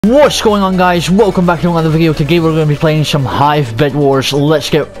What's going on, guys? Welcome back to another video. Today we're going to be playing some HIVE BEDWARS. Let's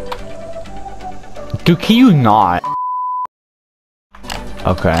get... Can you not?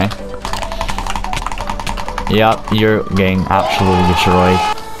 Okay. Yep, you're getting absolutely destroyed.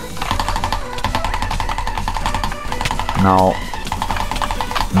 No.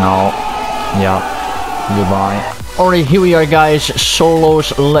 No. Yep. Goodbye. Alright, here we are, guys.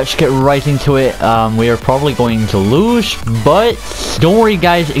 Solos. Let's get right into it. We are probably going to lose, but don't worry,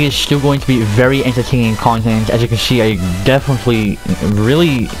 guys. It is still going to be very entertaining content. As you can see, I definitely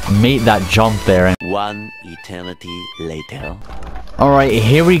really made that jump there. One eternity later. Alright,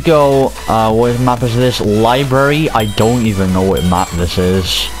 here we go. What map is this? Library? I don't even know what map this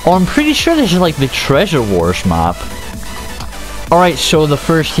is. Oh, I'm pretty sure this is like the Treasure Wars map. Alright, so the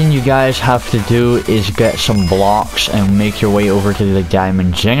first thing you guys have to do is get some blocks and make your way over to the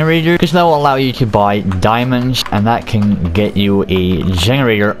diamond generator, because that will allow you to buy diamonds, and that can get you a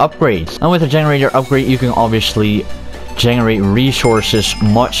generator upgrade. And with a generator upgrade, you can obviously generate resources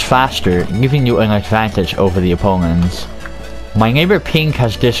much faster, giving you an advantage over the opponents. My neighbor Pink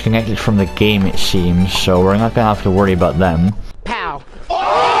has disconnected from the game, it seems, so we're not gonna have to worry about them. Pow!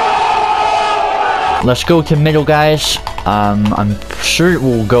 Let's go to middle, guys. I'm sure it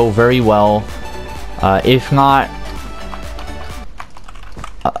will go very well. If not...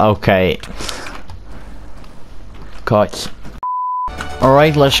 okay. Cut.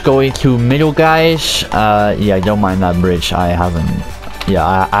 Alright, let's go into middle, guys. Yeah, don't mind that bridge. I haven't... yeah,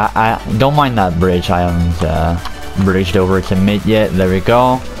 I don't mind that bridge. I haven't bridged over to mid yet. There we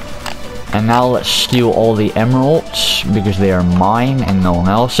go. And now let's steal all the emeralds, because they are mine and no one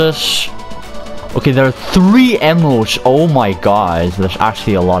else's. Okay, there are 3 emeralds. Oh my god, there's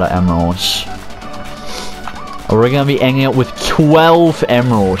actually a lot of emeralds. We're gonna be ending up with 12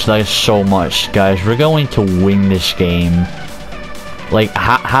 emeralds. That is so much, guys. We're going to win this game. Like,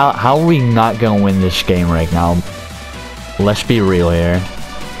 how are we not gonna win this game right now? Let's be real here.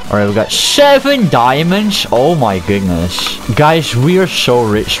 Alright, we got 7 diamonds. Oh my goodness. Guys, we are so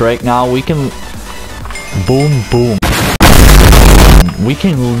rich right now. We can... boom, boom. We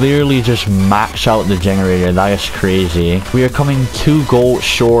can literally just max out the generator. That is crazy. We are coming 2 gold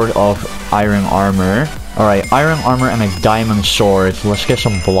short of iron armor. Alright, iron armor and a diamond sword. Let's get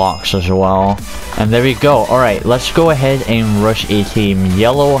some blocks as well. And there we go. Alright, let's go ahead and rush a team.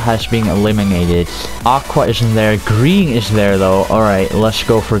 Yellow has been eliminated. Aqua isn't there. Green is there though. Alright, let's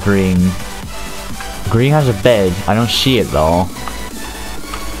go for green. Green has a bed. I don't see it though.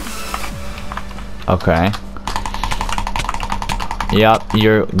 Okay. Yep,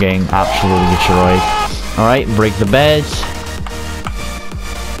 you're getting absolutely destroyed. Alright, break the bed.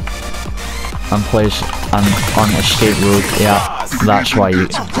 Unplace on escape route. Yeah, that's why you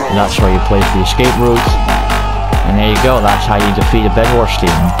place the escape route. And there you go, that's how you defeat a BEDWARS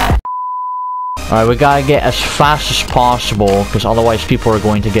team. Alright, we gotta get as fast as possible, because otherwise people are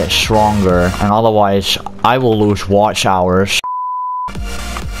going to get stronger, and otherwise I will lose watch hours.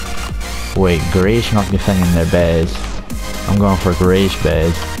 Wait, Gray's not defending their bed. I'm going for Gray's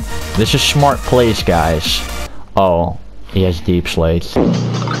bed. This is smart place, guys. Oh, he has deep slates.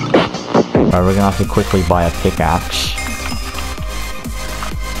 Alright, we're gonna have to quickly buy a pickaxe.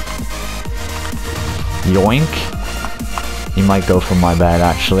 Yoink. He might go for my bed,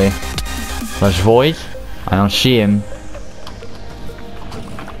 actually. Let's void. I don't see him.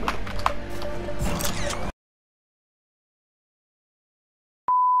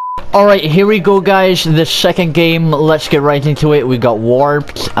 Alright, here we go, guys. The second game. Let's get right into it. We got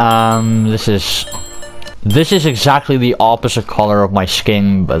warped. This is exactly the opposite color of my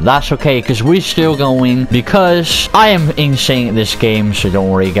skin, but that's okay, because we're still going, because I am insane at this game, so don't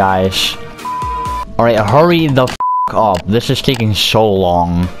worry, guys. Alright, hurry the f up. This is taking so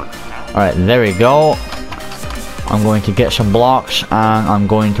long. Alright, there we go. I'm going to get some blocks, and I'm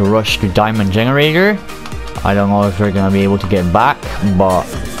going to rush to diamond generator. I don't know if we're gonna be able to get back, but...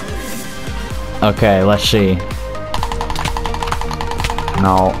 okay, let's see.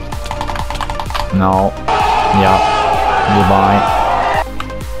 No. No. Yep. Goodbye.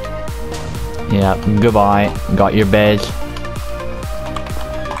 Yep. Goodbye. Got your bed.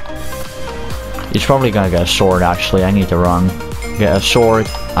 He's probably gonna get a sword, actually. I need to run. Get a sword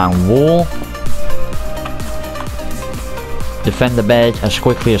and wool. Defend the bed as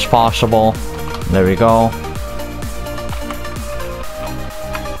quickly as possible. There we go.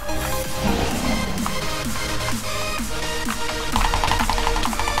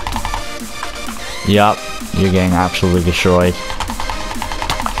 Yup, you're getting absolutely destroyed.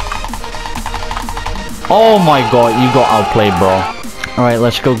 Oh my god, you got outplayed, bro. Alright,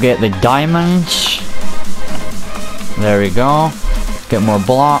 let's go get the diamonds. There we go. Get more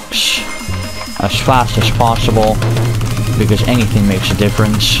blocks as fast as possible, because anything makes a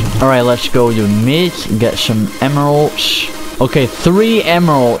difference. Alright, let's go to mid, get some emeralds. Okay, 3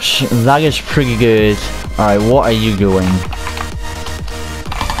 emeralds. That is pretty good. Alright, what are you doing?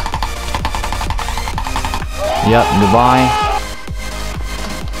 Yep, goodbye.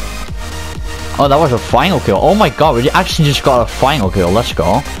 Oh, that was a final kill. Oh my god, we actually just got a final kill. Let's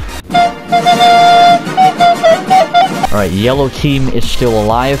go. Alright, yellow team is still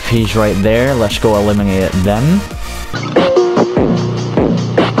alive. He's right there. Let's go eliminate them.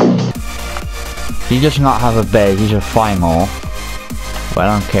 He does not have a bed. He's a final. But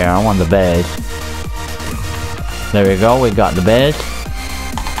I don't care. I want the bed. There we go. We got the bed.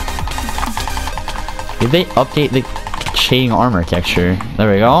 Did they update the chain armor texture?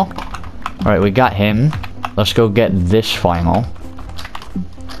 There we go. Alright, we got him. Let's go get this final.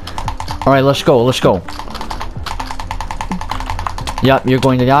 Alright, let's go. Let's go. Yep, you're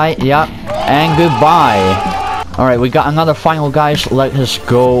going to die. Yep. And goodbye. Alright, we got another final, guys. Let us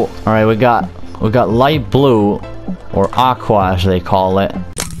go. Alright, we got light blue, or aqua as they call it.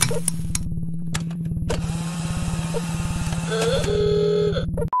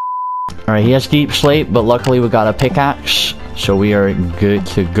 Alright, he has deep sleep, but luckily we got a pickaxe, so we are good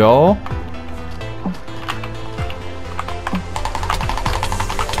to go.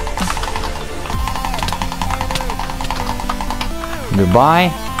 Goodbye.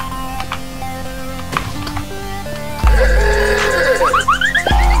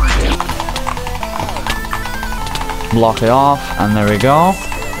 Block it off, and there we go.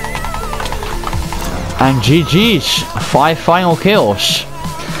 And GG's, 5 final kills.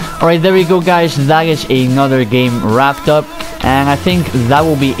 Alright, there we go, guys. That is another game wrapped up. And I think that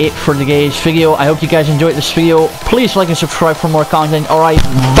will be it for today's video. I hope you guys enjoyed this video. Please like and subscribe for more content. Alright,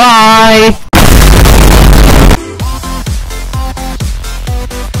 bye!